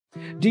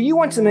Do you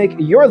want to make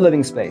your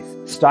living space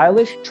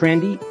stylish,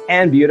 trendy,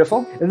 and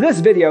beautiful? This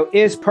video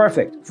is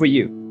perfect for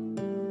you.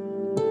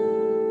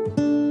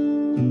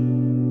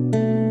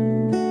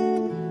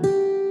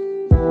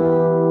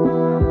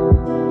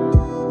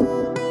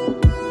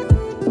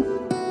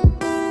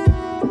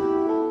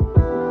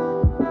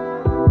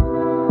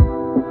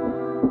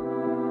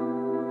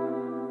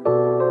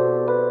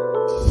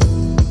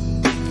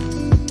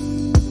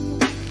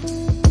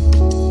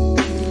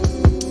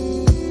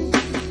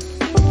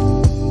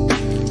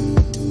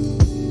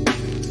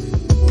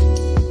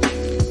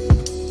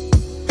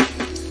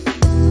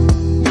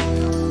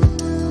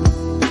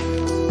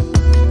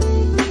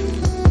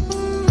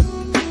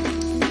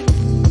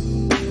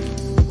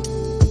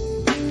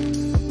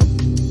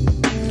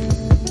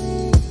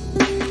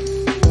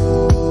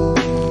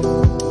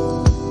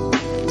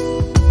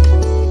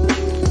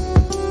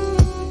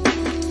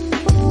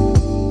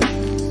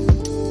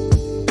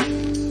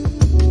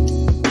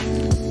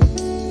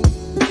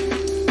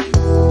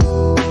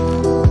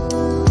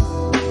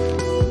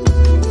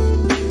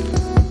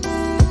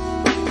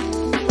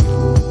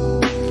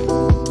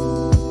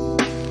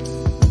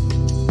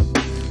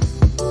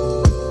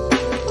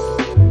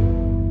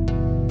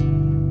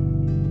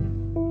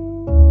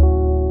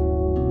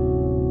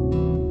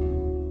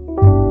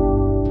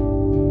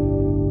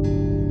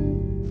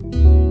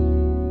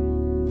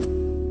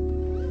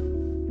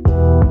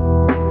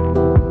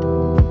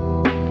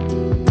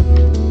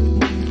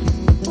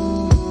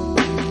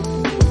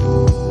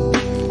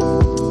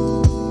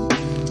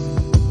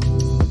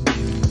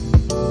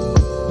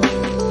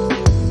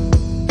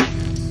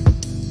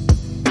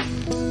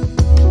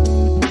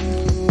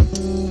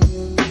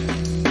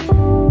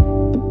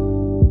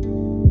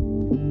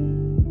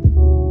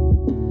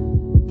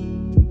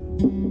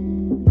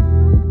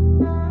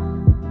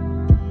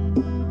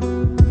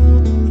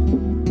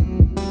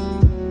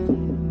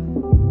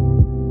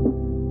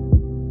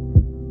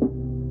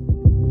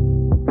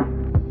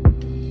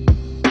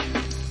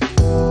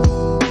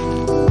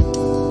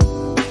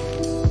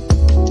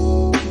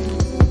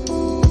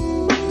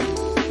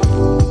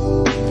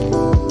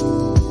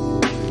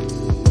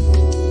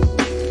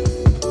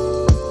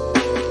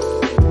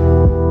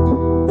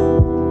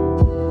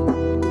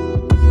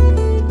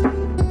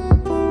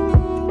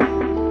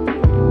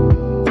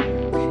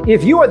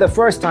 If you are the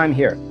first time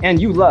here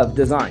and you love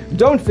design,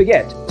 don't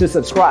forget to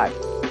subscribe.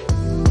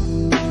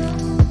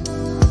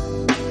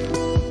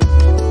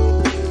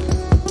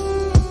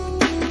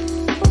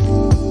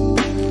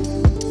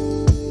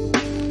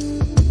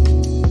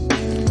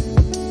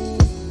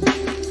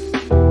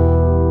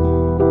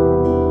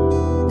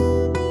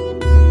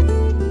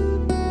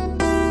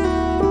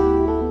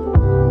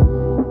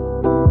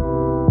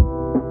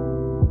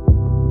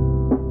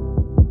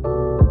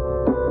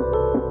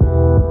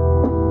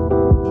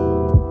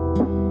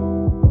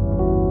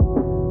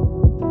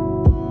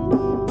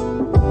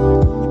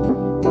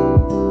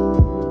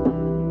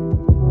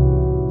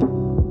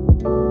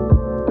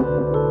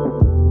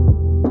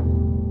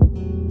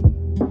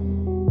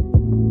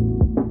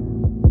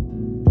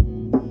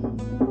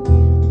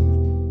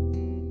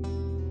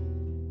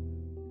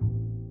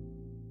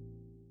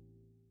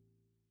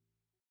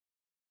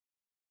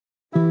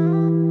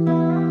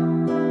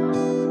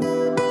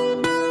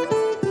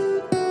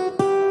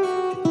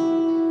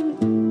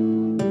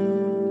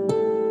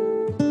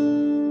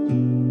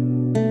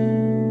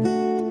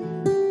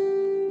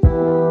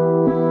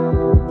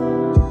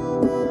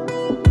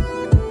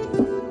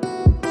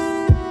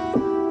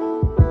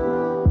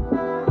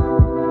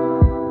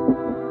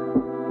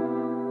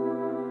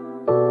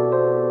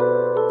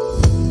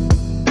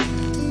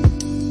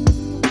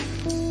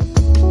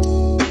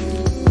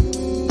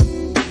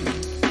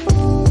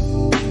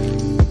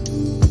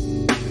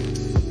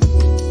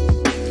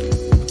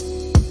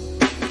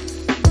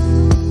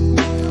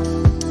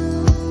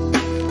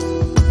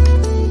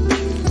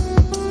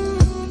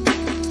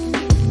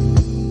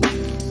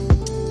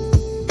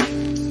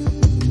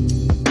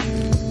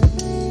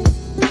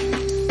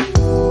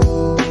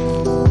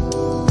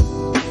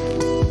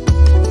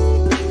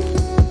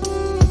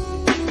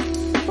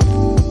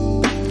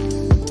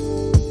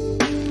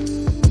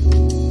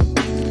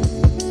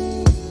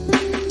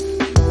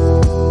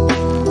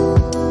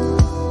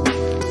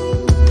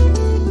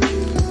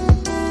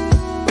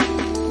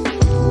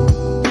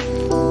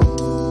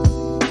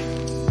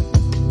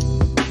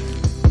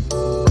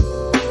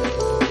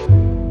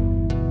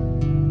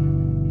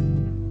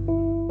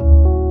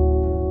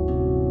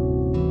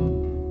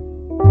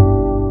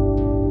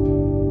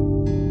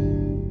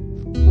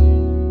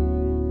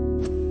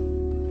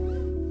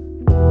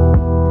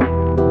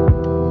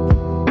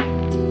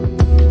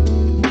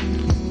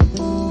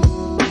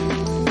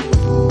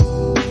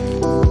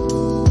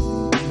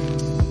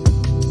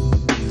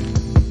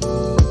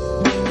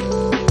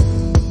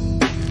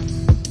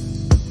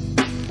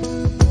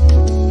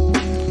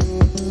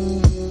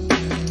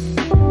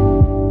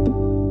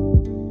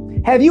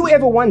 Have you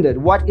ever wondered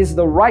what is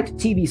the right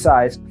TV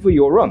size for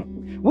your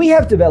room? We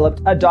have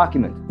developed a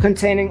document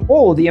containing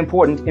all the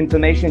important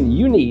information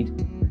you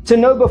need to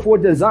know before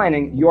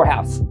designing your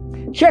house.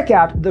 Check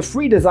out the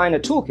free designer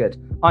toolkit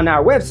on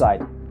our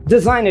website,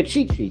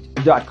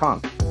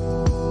 designercheatsheet.com.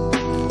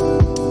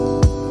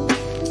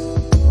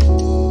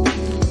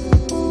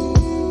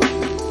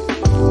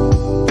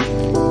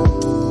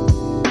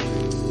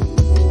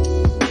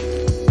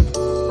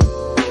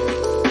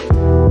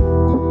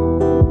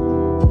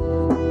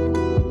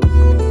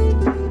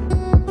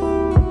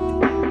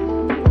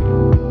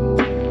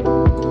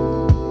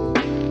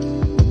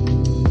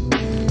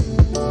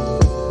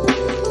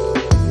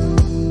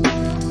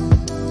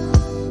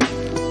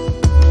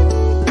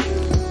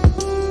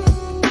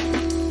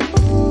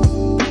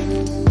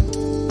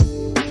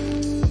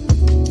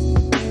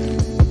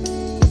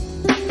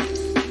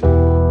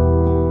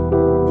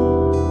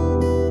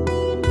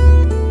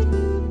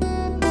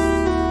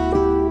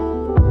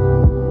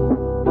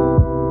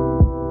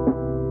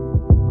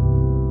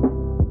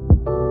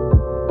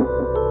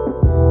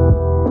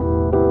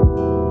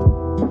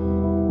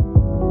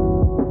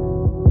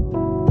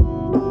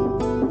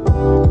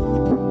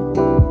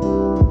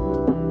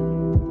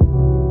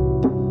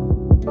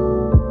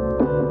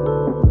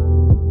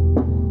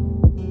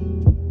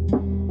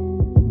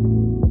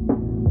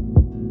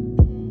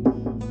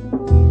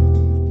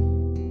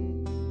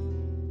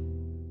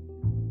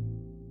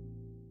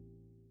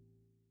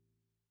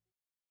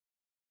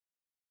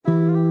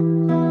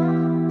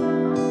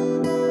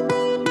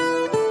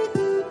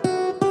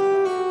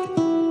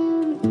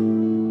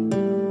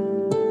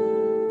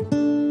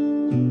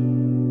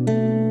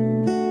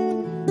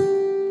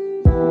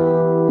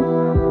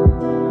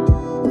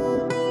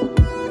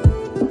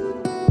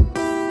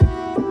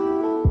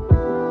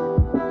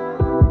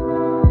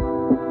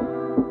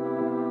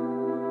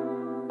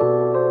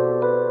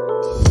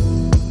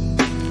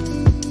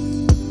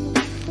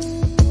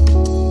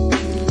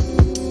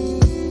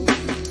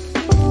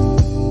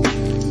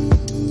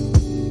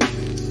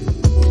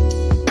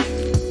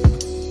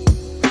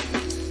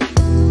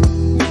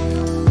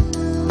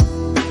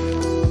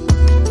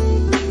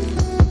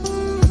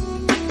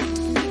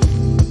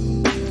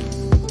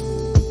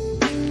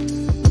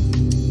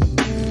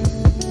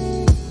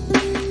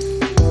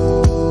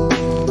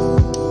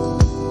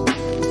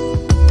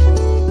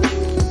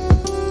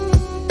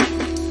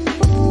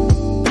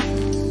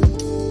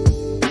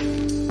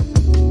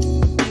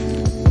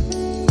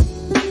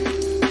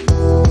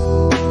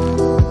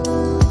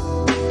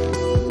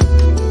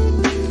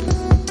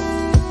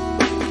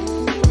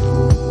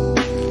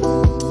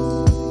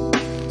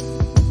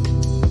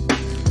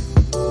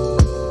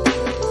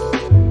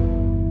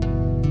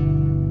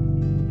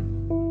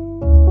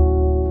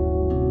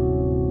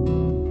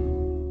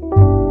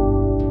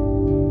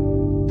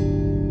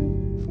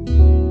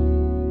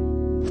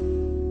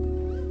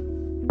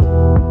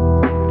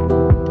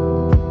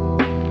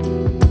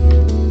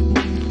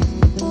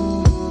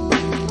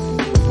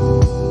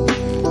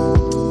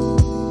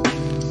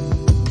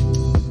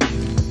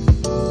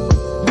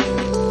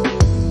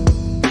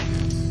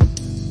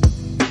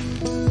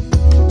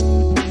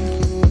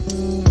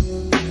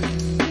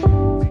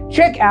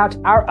 Check out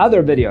our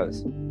other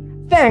videos.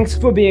 Thanks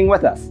for being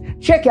with us.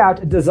 Check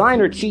out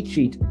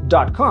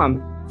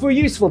designercheatsheet.com for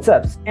useful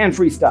tips and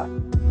free stuff.